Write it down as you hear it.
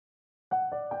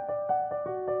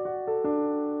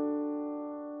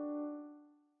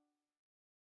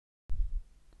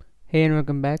Hey and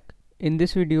welcome back. In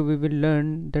this video we will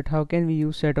learn that how can we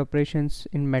use set operations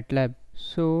in Matlab.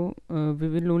 We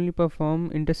will only perform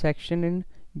intersection and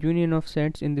union of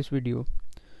sets in this video.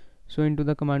 So into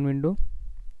the command window.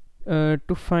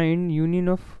 To find union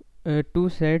of two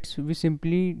sets we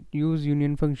simply use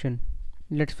union function.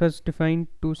 Let's first define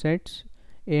two sets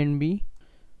A and B.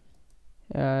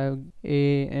 A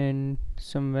and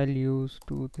some values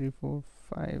 2, 3, 4,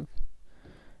 5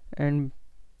 and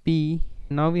B.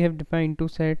 Now we have defined two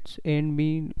sets A and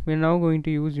B. We are now going to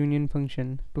use union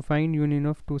function to find union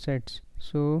of two sets.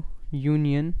 So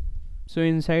union. So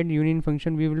inside union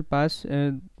function we will pass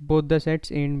both the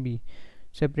sets A and B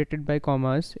separated by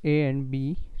commas, A and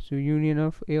B. So union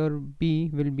of A or B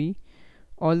will be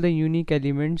all the unique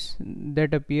elements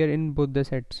that appear in both the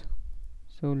sets.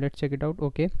 So let's check it out.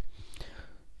 Okay,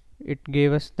 it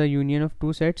gave us the union of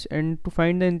two sets, and to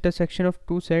find the intersection of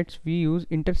two sets we use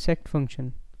intersect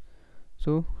function.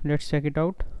 So let's check it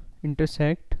out.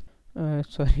 Intersect,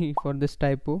 sorry for this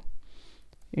typo,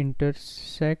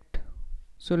 intersect.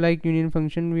 So like union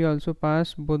function we also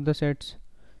pass both the sets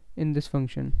in this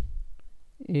function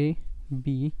A,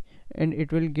 B, and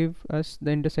it will give us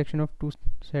the intersection of two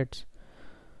sets.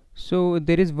 So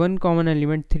there is one common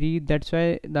element 3, that's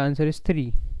why the answer is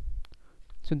 3.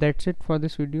 So that's it for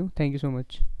this video. Thank you so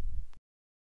much.